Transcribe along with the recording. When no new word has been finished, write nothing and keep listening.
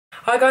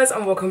Hi guys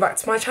and welcome back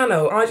to my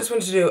channel. I just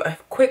wanted to do a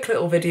quick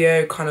little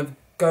video kind of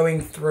going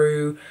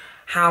through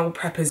how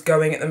prep is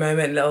going at the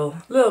moment,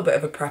 little bit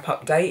of a prep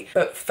update.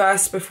 But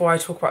first, before I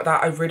talk about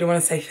that, I really want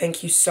to say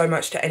thank you so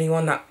much to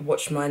anyone that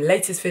watched my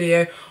latest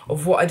video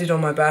of what I did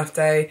on my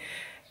birthday.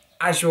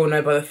 As you all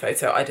know by the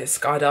photo, I did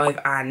skydive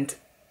and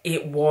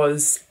it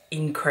was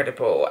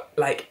incredible.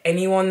 Like,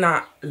 anyone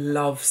that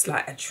loves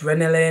like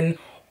adrenaline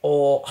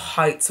or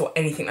heights or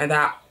anything like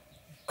that,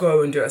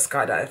 go and do a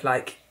skydive.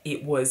 Like,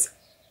 it was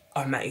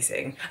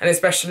amazing. And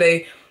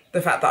especially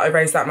the fact that I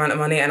raised that amount of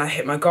money and I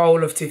hit my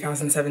goal of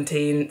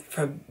 2017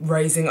 for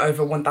raising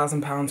over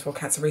 £1,000 for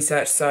cancer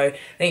research. So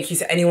thank you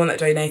to anyone that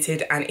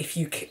donated, and if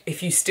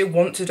you still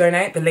want to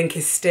donate, the link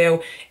is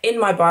still in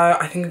my bio.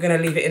 I think I'm going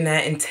to leave it in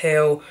there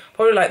until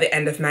probably like the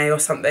end of May or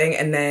something,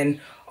 and then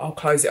I'll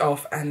close it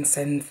off and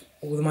send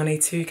all the money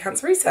to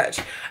cancer research.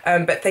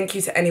 But thank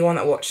you to anyone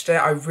that watched it.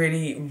 I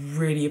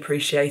really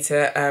appreciate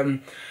it.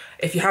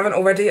 If you haven't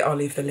already, I'll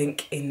leave the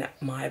link in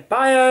my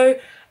bio.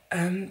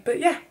 But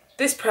yeah,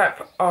 this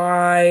prep,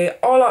 I'll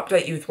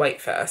update you with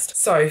weight first.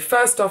 So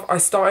first off, I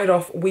started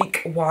off week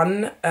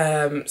 1.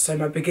 So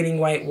my beginning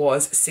weight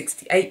was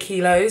 68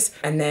 kilos.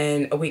 And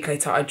then a week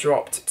later, I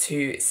dropped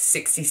to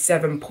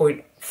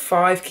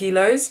 67.5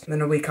 kilos. And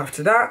then a week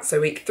after that, so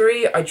week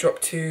 3, I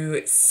dropped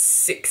to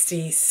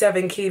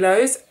 67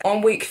 kilos.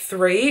 On week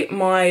 3,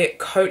 my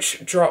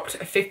coach dropped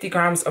 50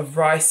 grams of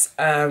rice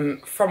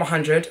from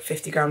 100,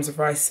 50 grams of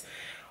rice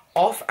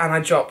off, and I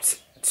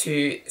dropped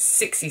to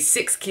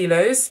 66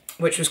 kilos,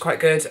 which was quite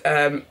good.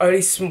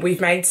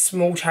 We've made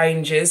small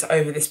changes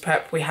over this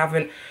prep. We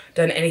haven't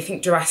done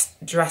anything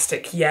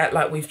drastic yet.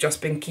 Like, we've just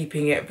been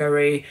keeping it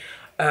very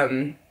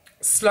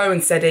slow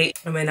and steady,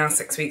 and we're now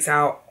 6 weeks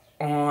out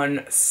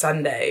on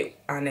Sunday,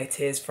 and it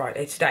is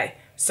Friday today.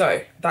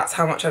 So that's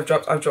how much I've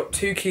dropped. I've dropped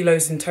 2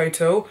 kilos in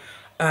total.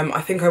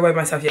 I think I weighed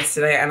myself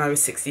yesterday and I was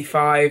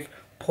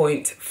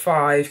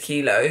 65.5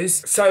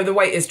 kilos. So the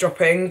weight is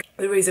dropping.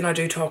 The reason I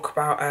do talk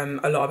about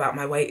a lot about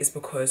my weight is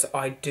because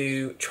I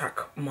do track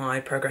my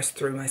progress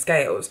through my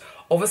scales.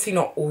 Obviously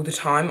not all the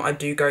time. I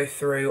do go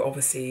through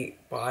obviously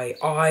by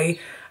eye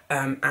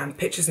and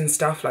pictures and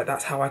stuff. Like,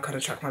 that's how I kind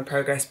of track my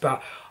progress,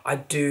 but I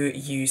do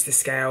use the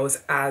scales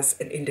as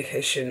an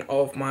indication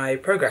of my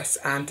progress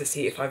and to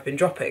see if I've been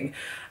dropping,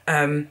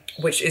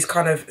 which is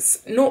kind of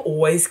not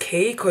always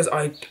key, because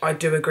I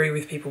do agree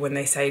with people when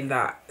they say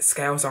that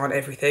scales aren't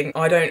everything.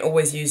 I don't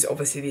always use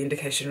obviously the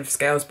indication of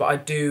scales, but I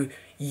do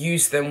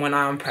use them when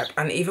I'm on prep,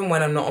 and even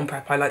when I'm not on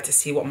prep, I like to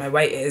see what my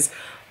weight is.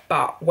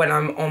 But when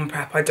I'm on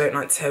prep, I don't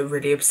like to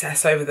really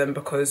obsess over them,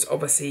 because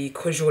obviously,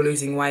 because you're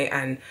losing weight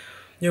and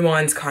your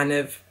mind's kind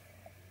of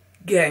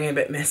getting a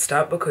bit messed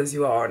up because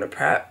you are on a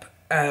prep.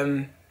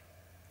 I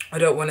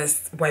don't want to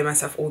weigh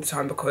myself all the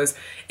time, because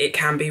it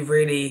can be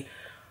really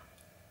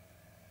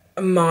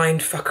mind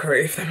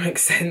fuckery, if that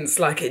makes sense.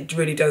 Like, it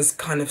really does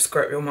kind of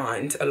screw up your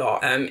mind a lot.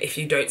 If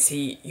you don't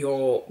see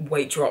your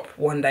weight drop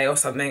one day or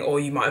something, or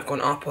you might have gone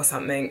up or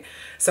something.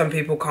 Some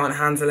people can't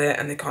handle it,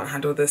 and they can't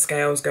handle the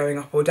scales going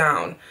up or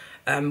down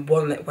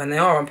when they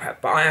are on prep.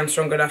 But I am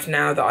strong enough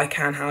now that I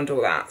can handle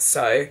that.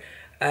 So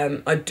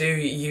I do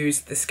use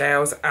the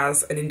scales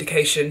as an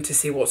indication to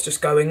see what's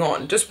just going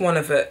on. Just one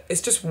of it.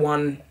 It's just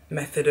one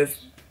method of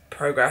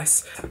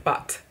progress.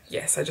 But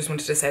yes, I just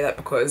wanted to say that,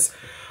 because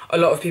a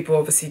lot of people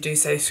obviously do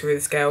say screw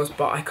the scales,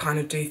 but I kind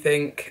of do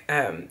think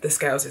the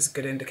scales is a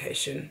good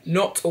indication.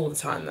 Not all the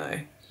time though,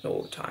 not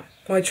all the time.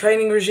 My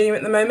training regime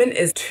at the moment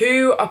is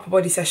 2 upper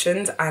body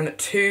sessions and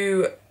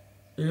 2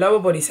 lower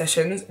body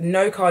sessions.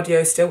 No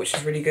cardio still, which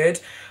is really good.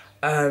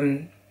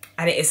 And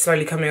it is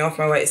slowly coming off.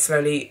 My weight is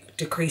slowly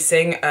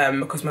decreasing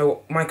because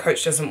my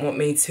coach doesn't want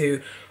me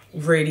to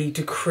really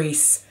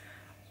decrease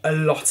a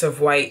lot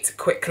of weight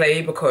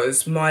quickly,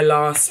 because my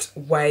last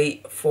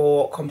weight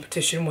for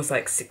competition was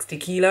like 60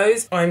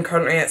 kilos. I'm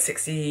currently at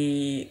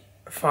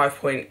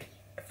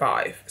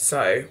 65.5.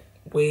 So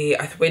we're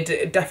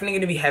definitely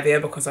going to be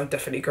heavier, because I've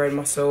definitely grown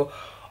muscle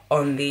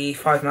on the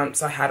 5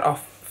 months I had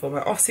off for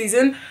my off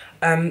season.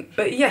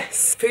 But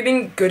yes,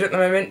 feeling good at the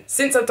moment.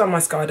 Since I've done my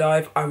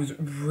skydive, I was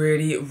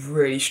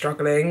really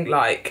struggling.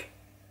 Like,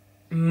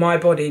 my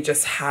body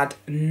just had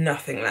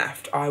nothing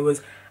left. I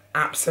was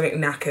absolutely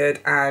knackered,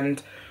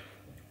 and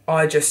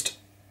I don't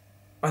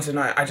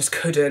know, I just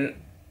couldn't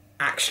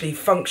actually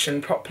function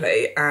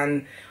properly.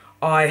 And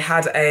I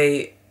had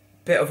a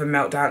bit of a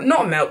meltdown.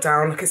 Not a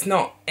meltdown, like, it's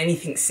not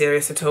anything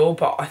serious at all,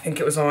 but I think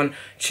it was on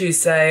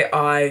Tuesday.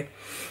 I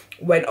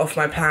went off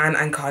my plan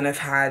and kind of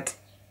had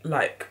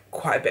like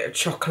quite a bit of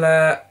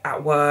chocolate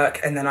at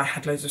work, and then I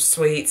had loads of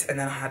sweets, and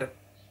then I had a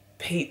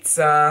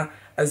pizza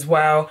as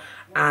well.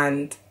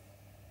 And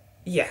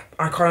yeah,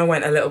 I kind of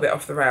went a little bit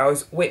off the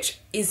rails, which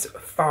is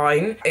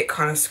fine. It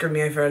kind of screwed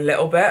me over a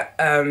little bit,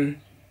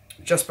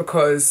 just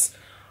because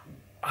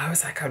I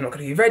was like, I'm not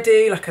going to be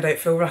ready. Like, I don't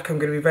feel like I'm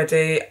going to be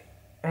ready.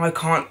 I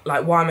can't,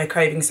 like, why am I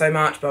craving so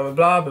much? Blah, blah,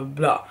 blah, blah,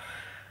 blah.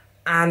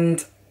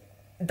 And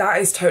that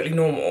is totally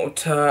normal,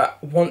 to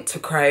want to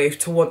crave,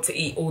 to want to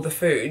eat all the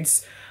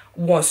foods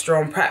whilst you're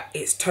on prep.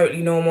 It's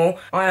totally normal.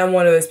 I am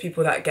one of those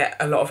people that get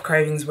a lot of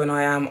cravings when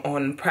I am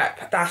on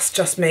prep. That's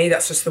just me.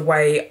 That's just the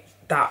way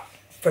that,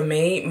 for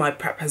me, my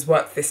prep has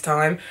worked this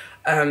time.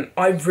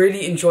 I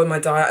really enjoy my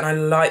diet, and I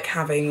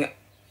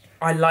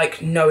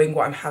like knowing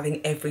what I'm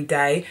having every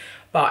day,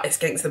 but it's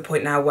getting to the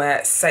point now where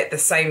the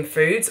same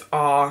foods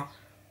are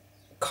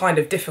kind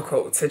of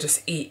difficult to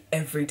just eat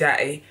every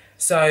day.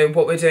 So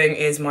what we're doing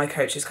is my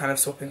coach is kind of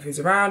swapping foods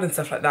around and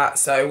stuff like that,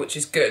 so which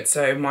is good.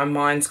 So my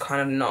mind's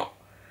kind of not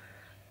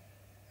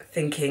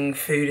thinking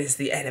food is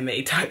the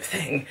enemy type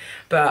thing.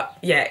 But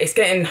yeah, it's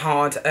getting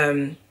hard,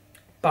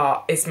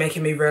 but it's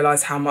making me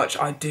realise how much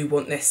I do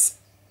want this,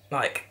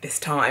 like this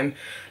time.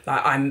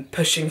 Like I'm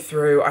pushing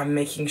through, I'm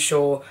making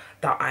sure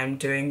that I'm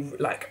doing,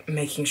 like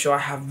making sure I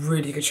have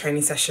really good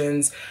training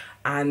sessions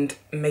and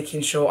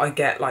making sure I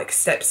get like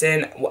steps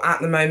in. Well,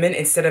 at the moment,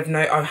 instead of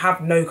I have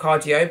no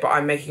cardio, but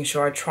I'm making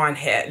sure I try and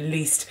hit at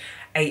least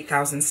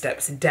 8,000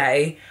 steps a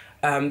day,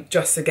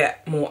 just to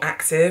get more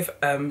active,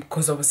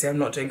 because obviously I'm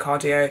not doing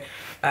cardio.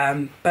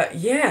 But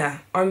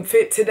yeah,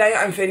 today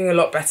I'm feeling a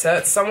lot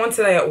better. Someone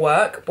today at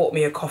work bought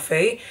me a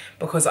coffee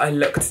because I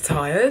looked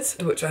tired,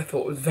 which I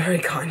thought was very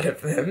kind of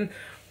them.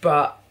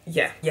 But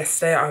yeah,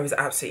 yesterday I was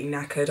absolutely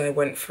knackered. I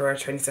went for a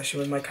training session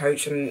with my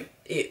coach and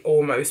it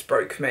almost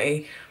broke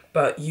me.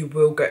 But you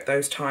will get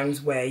those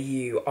times where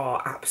you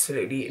are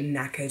absolutely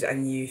knackered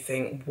and you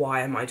think,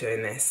 why am I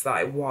doing this?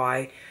 Like,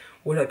 why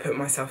would I put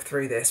myself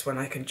through this when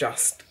I could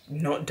just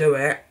not do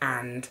it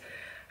and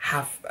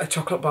have a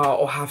chocolate bar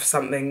or have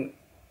something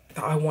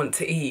that I want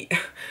to eat?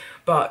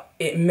 But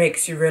it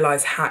makes you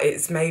realise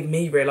it's made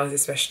me realise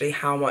especially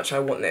how much I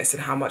want this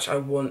and how much I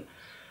want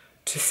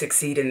to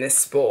succeed in this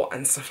sport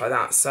and stuff like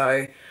that.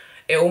 So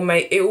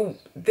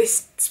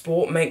this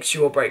sport makes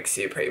you or breaks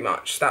you, pretty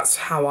much. That's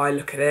how I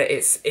look at it.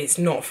 It's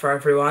not for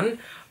everyone,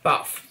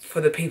 but for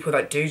the people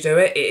that do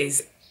it, it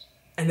is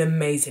an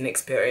amazing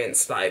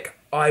experience. Like,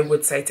 I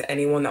would say to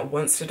anyone that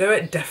wants to do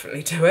it,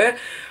 definitely do it.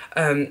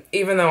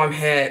 Even though I'm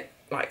here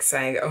like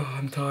saying, oh,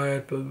 I'm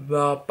tired, blah,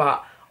 blah, blah,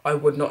 but I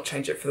would not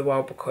change it for the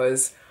world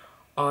because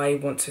I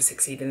want to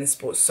succeed in this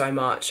sport so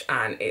much,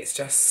 and it's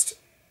just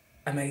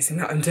amazing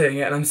that I'm doing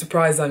it, and I'm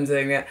surprised I'm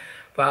doing it,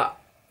 but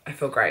I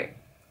feel great.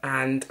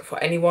 And for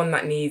anyone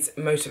that needs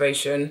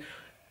motivation,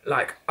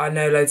 like I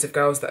know loads of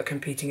girls that are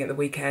competing at the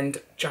weekend,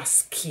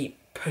 just keep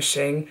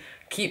pushing,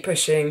 keep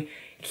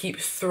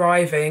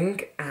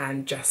thriving,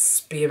 and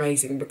just be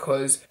amazing,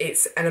 because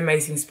it's an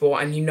amazing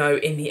sport, and you know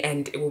in the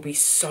end it will be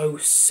so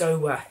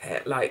worth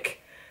it. Like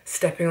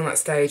stepping on that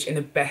stage in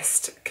the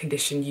best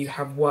condition you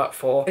have worked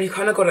for. And you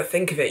kind of got to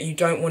think of it, you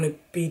don't want to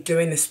be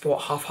doing this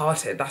sport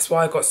half-hearted. That's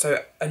why I got so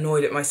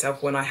annoyed at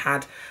myself when I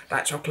had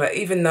that chocolate,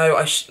 even though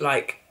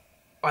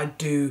I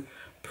do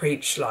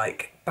preach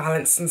like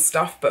balance and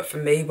stuff, but for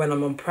me, when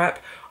I'm on prep,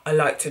 I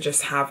like to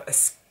just have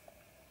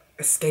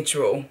a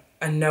schedule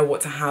and know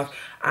what to have.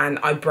 And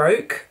I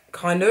broke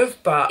kind of,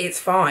 but it's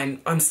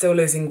fine. I'm still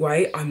losing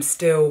weight. I'm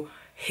still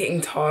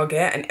hitting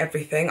target and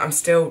everything. I'm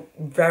still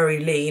very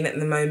lean at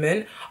the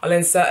moment. I'll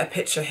insert a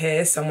picture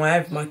here somewhere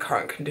of my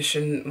current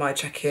condition, my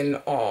check-in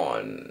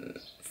on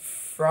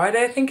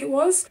Friday, I think it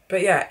was.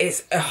 But yeah,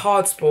 it's a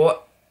hard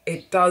sport.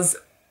 It does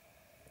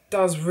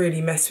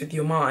really mess with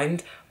your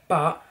mind,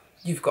 but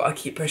you've got to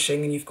keep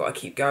pushing and you've got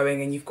to keep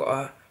going and you've got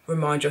to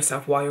remind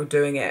yourself why you're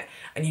doing it.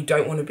 And you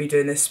don't want to be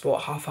doing this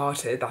sport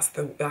half-hearted.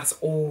 That's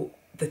all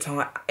the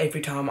time.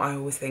 Every time I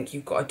always think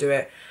you've got to do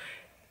it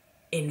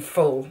in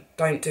full.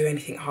 Don't do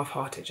anything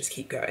half-hearted, just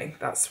keep going.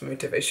 That's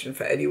motivation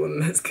for anyone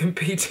that's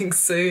competing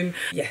soon.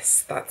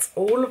 Yes, that's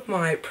all of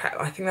my prep.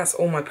 I think that's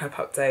all my prep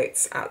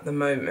updates at the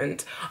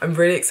moment. I'm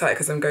really excited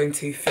because I'm going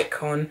to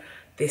FitCon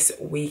this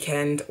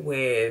weekend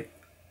with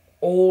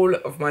all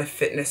of my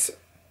fitness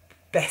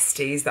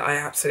besties that I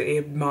absolutely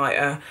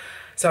admire.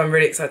 So I'm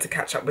really excited to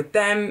catch up with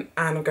them,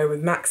 and I'll go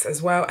with Max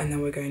as well, and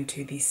then we're going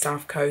to the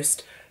South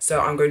Coast.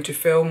 So I'm going to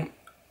film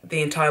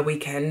the entire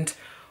weekend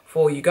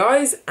for you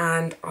guys,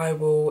 and I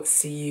will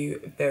see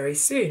you very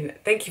soon.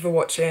 Thank you for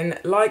watching.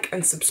 Like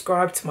and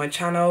subscribe to my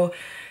channel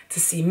to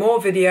see more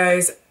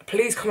videos.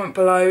 Please comment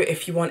below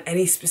if you want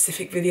any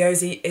specific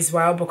videos as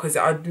well, because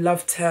I'd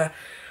love to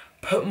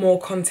put more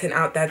content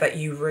out there that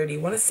you really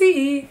want to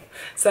see.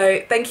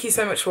 So thank you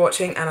so much for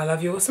watching, and I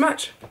love you all so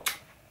much.